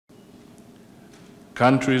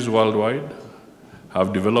Countries worldwide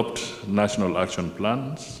have developed national action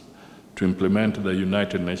plans to implement the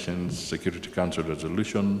United Nations Security Council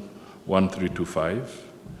Resolution 1325,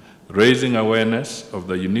 raising awareness of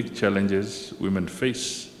the unique challenges women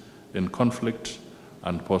face in conflict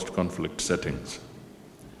and post-conflict settings.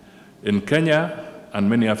 In Kenya and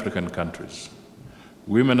many African countries,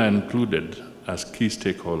 women are included as key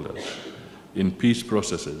stakeholders in peace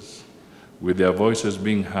processes, with their voices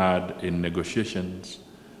being heard in negotiations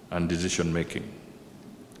and decision-making.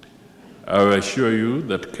 I will assure you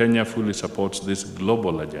that Kenya fully supports this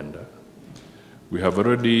global agenda. We have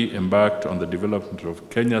already embarked on the development of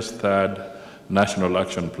Kenya's third National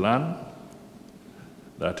Action Plan,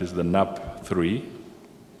 that is the NAP 3.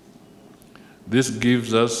 This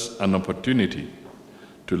gives us an opportunity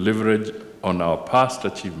to leverage on our past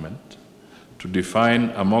achievement to define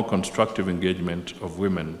a more constructive engagement of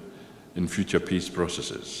women in future peace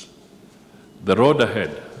processes. The road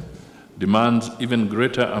ahead demands even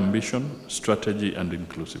greater ambition, strategy, and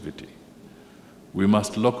inclusivity. We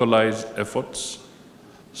must localize efforts,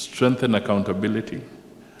 strengthen accountability,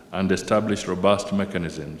 and establish robust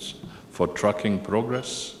mechanisms for tracking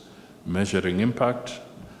progress, measuring impact,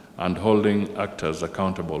 and holding actors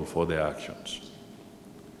accountable for their actions.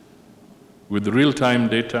 With real-time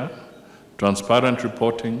data, transparent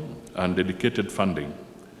reporting, and dedicated funding,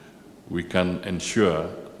 we can ensure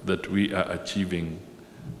that we are achieving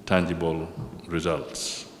tangible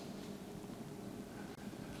results.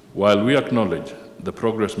 While we acknowledge the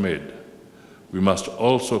progress made, we must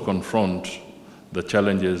also confront the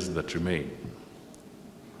challenges that remain.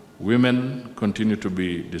 Women continue to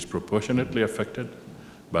be disproportionately affected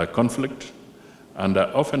by conflict and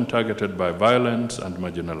are often targeted by violence and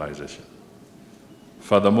marginalization.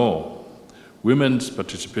 Furthermore, women's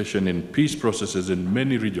participation in peace processes in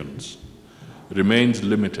many regions remains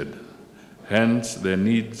limited. Hence, their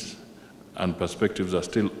needs and perspectives are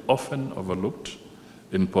still often overlooked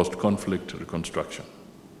in post-conflict reconstruction.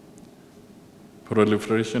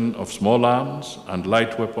 Proliferation of small arms and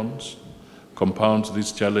light weapons compounds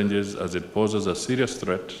these challenges as it poses a serious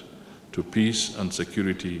threat to peace and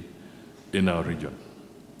security in our region.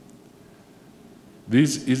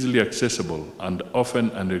 These easily accessible and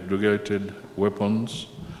often unregulated weapons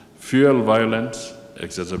fuel violence,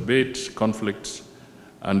 exacerbate conflicts,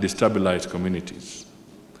 and destabilize communities.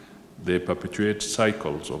 They perpetuate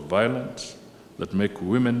cycles of violence that make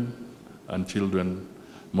women and children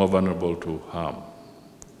more vulnerable to harm.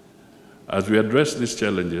 As we address these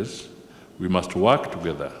challenges, we must work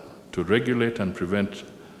together to regulate and prevent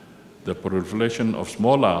the proliferation of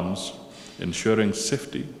small arms, ensuring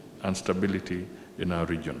safety and stability in our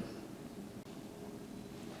region.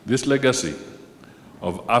 This legacy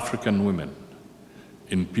of African women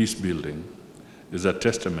in peace building is a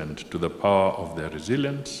testament to the power of their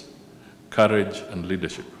resilience, courage, and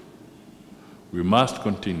leadership. We must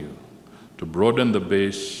continue to broaden the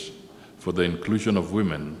base for the inclusion of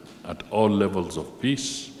women at all levels of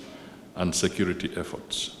peace and security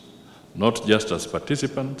efforts, not just as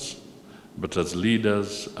participants, but as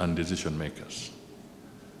leaders and decision makers.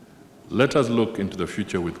 Let us look into the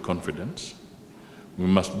future with confidence. We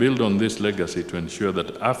must build on this legacy to ensure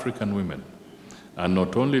that African women are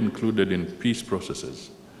not only included in peace processes,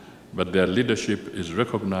 but their leadership is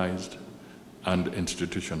recognized and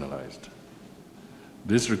institutionalized.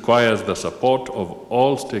 This requires the support of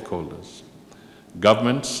all stakeholders: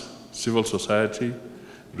 governments, civil society,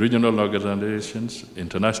 regional organizations,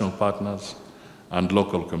 international partners, and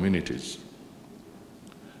local communities.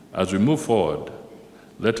 As we move forward,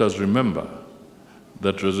 let us remember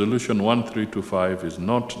that Resolution 1325 is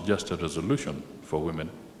not just a resolution for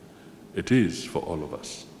women, it is for all of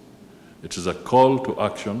us. It is a call to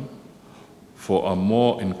action for a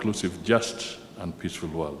more inclusive, just, and peaceful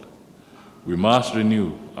world. We must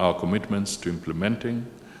renew our commitments to implementing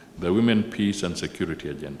the Women, Peace, and Security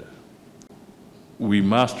Agenda. We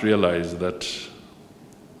must realize that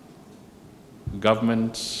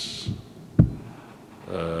governments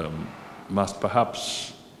must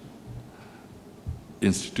perhaps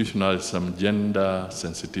institutionalize some gender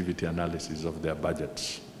sensitivity analysis of their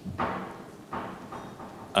budgets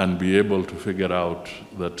and be able to figure out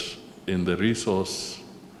that in the resource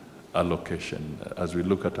allocation, as we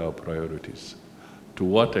look at our priorities, to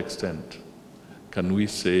what extent can we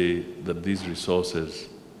say that these resources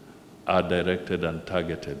are directed and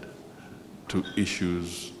targeted to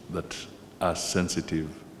issues that are sensitive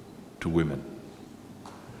to women?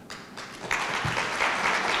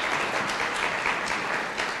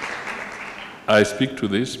 I speak to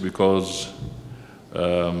this because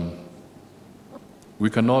we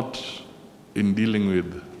cannot, in dealing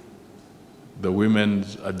with the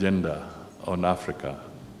women's agenda on Africa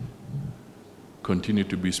continue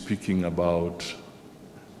to be speaking about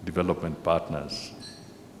development partners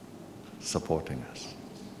supporting us.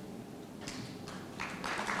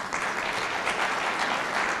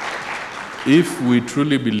 If we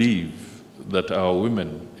truly believe that our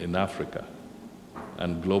women in Africa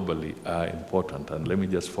and globally are important, and let me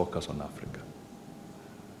just focus on Africa,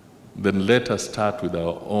 then let us start with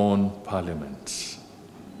our own parliaments.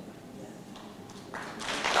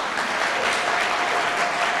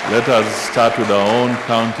 Let us start with our own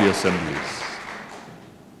county assemblies.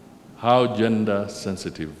 How gender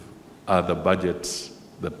sensitive are the budgets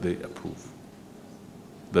that they approve,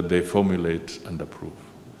 that they formulate and approve?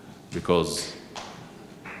 Because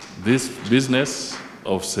this business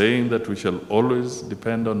of saying that we shall always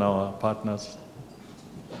depend on our partners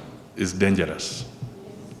is dangerous.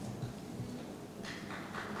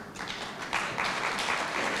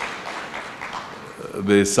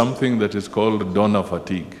 There is something that is called donor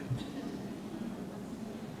fatigue.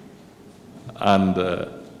 And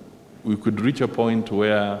we could reach a point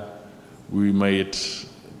where we might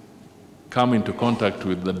come into contact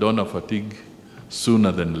with the donor fatigue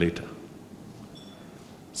sooner than later.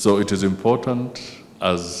 So it is important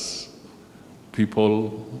as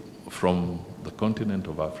people from the continent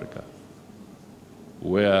of Africa,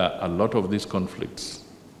 where a lot of these conflicts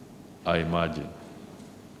are emerging,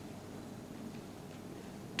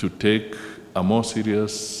 to take a more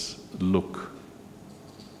serious look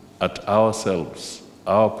at ourselves,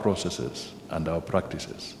 our processes, and our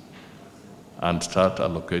practices, and start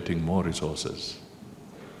allocating more resources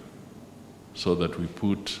so that we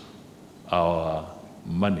put our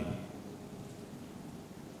money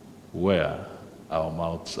where our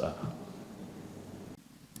mouths are.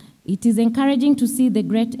 It is encouraging to see the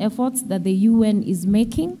great efforts that the UN is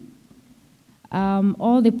making.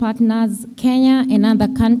 All the partners, Kenya and other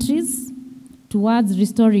countries, towards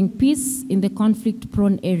restoring peace in the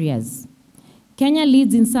conflict-prone areas. Kenya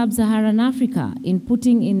leads in sub-Saharan Africa in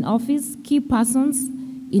putting in office key persons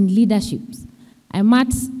in leaderships. I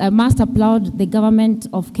must applaud the government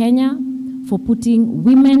of Kenya for putting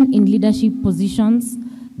women in leadership positions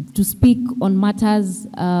to speak on matters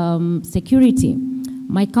security.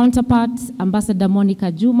 My counterpart, Ambassador Monica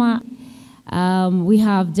Juma, we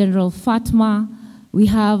have General Fatma, we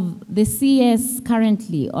have the CS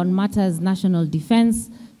currently on matters national defense,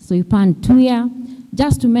 Soipan Tuya,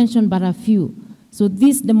 just to mention but a few. So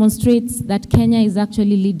this demonstrates that Kenya is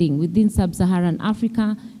actually leading within sub-Saharan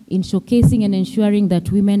Africa in showcasing and ensuring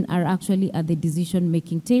that women are actually at the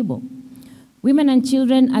decision-making table. Women and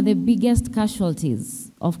children are the biggest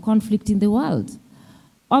casualties of conflict in the world.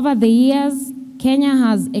 Over the years, Kenya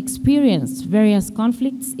has experienced various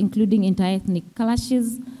conflicts, including inter-ethnic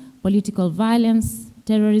clashes, political violence,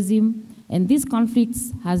 terrorism, and these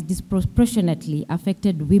conflicts has disproportionately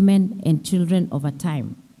affected women and children over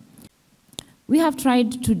time. We have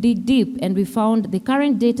tried to dig deep, and we found the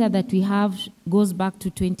current data that we have goes back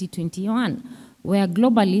to 2021, where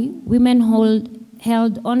globally, women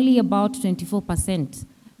held only about 24%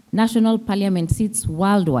 national parliament seats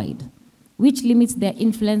worldwide, which limits their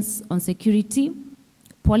influence on security,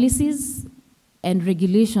 policies, and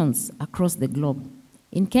regulations across the globe.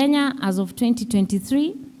 In Kenya, as of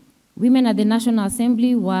 2023, women at the National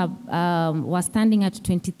Assembly were standing at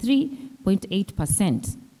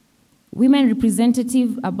 23.8%. Women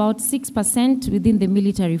representative about 6% within the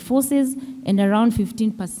military forces and around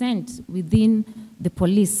 15% within the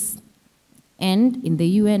police and in the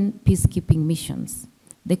UN peacekeeping missions.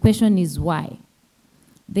 The question is why?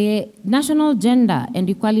 The National Gender and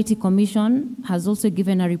Equality Commission has also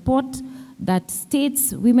given a report that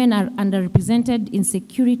states women are underrepresented in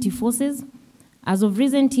security forces. As of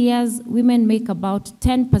recent years, women make about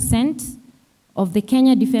 10% of the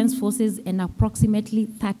Kenya Defense Forces and approximately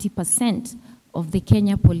 30% of the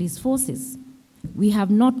Kenya Police Forces. We have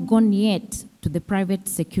not gone yet to the private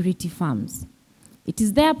security firms. It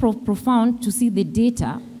is therefore profound to see the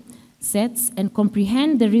data sets and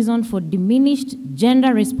comprehend the reason for diminished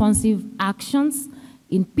gender-responsive actions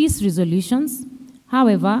in peace resolutions.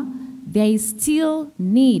 However, there is still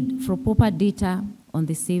need for proper data on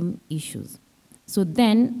the same issues. So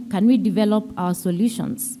then, can we develop our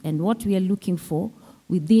solutions and what we are looking for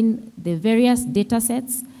within the various data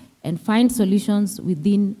sets and find solutions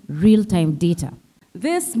within real-time data?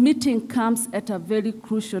 This meeting comes at a very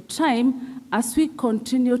crucial time as we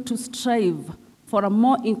continue to strive for a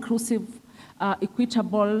more inclusive,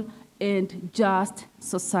 equitable, and just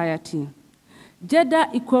society. Gender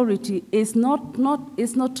equality is not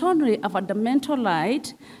only a fundamental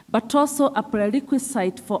right, but also a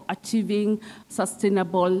prerequisite for achieving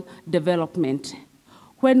sustainable development.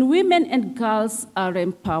 When women and girls are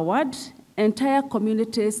empowered, entire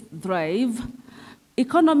communities thrive,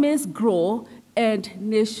 economies grow, and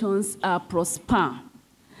nations prosper.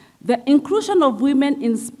 The inclusion of women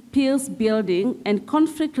in peace building and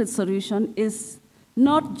conflict resolution is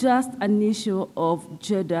not just an issue of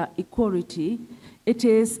gender equality, it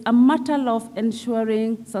is a matter of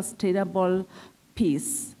ensuring sustainable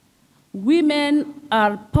peace. Women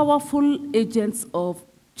are powerful agents of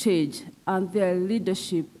change, and their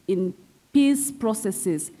leadership in peace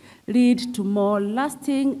processes lead to more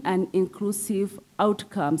lasting and inclusive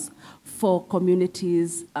outcomes for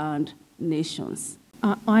communities and nations.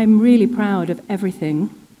 I'm really proud of everything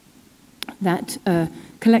that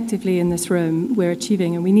collectively in this room we're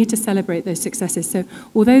achieving, and we need to celebrate those successes. So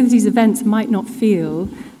although these events might not feel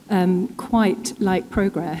quite like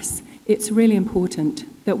progress, it's really important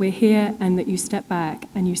that we're here and that you step back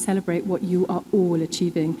and you celebrate what you are all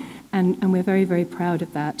achieving, and we're very, very proud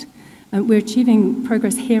of that. We're achieving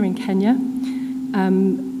progress here in Kenya,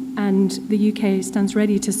 and the UK stands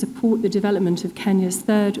ready to support the development of Kenya's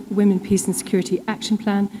third Women, Peace and Security Action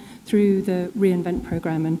Plan through the reInvent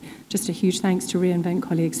programme. And just a huge thanks to reInvent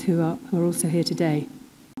colleagues who are also here today.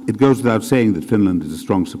 It goes without saying that Finland is a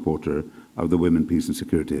strong supporter of the Women, Peace and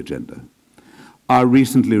Security agenda. Our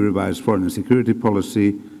recently revised foreign and security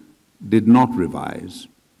policy did not revise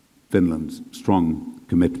Finland's strong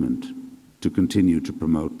commitment to continue to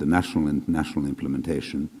promote the national and international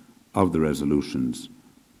implementation of the resolutions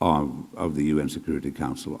of the UN Security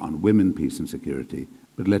Council on women, peace and security.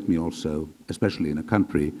 But let me also, especially in a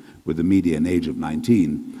country with a median age of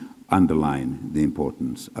 19, underline the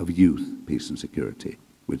importance of youth, peace and security,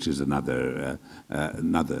 which is another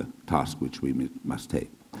task which we must take.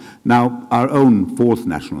 Now, our own fourth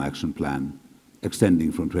National Action Plan,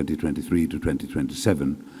 extending from 2023 to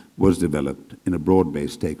 2027, was developed in a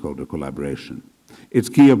broad-based stakeholder collaboration. Its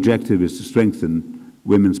key objective is to strengthen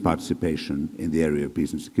women's participation in the area of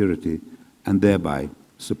peace and security, and thereby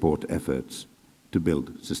support efforts to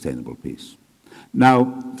build sustainable peace.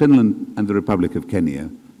 Now, Finland and the Republic of Kenya,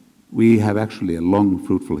 we have actually a long,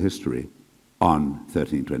 fruitful history on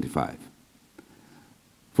 1325.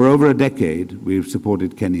 For over a decade, we've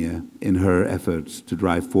supported Kenya in her efforts to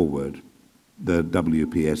drive forward the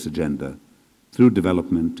WPS agenda through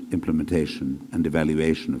development, implementation, and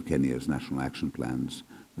evaluation of Kenya's national action plans,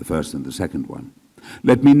 the first and the second one.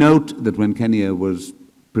 Let me note that when Kenya was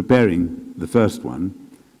preparing the first one,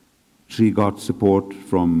 she got support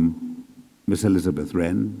from Miss Elizabeth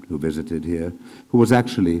Wren, who visited here, who was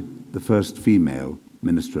actually the first female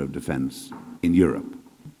Minister of Defense in Europe.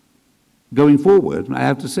 Going forward, I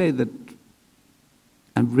have to say that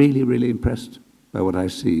I'm really, really impressed by what I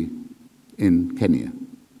see in Kenya.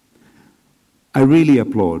 I really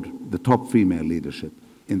applaud the top female leadership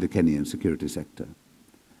in the Kenyan security sector.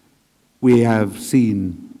 We have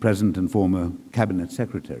seen present and former cabinet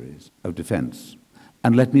secretaries of defense.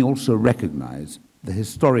 And let me also recognize the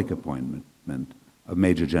historic appointment of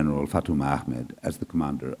Major General Fatuma Ahmed as the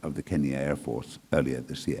commander of the Kenya Air Force earlier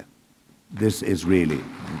this year. This is really,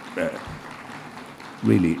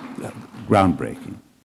 really groundbreaking.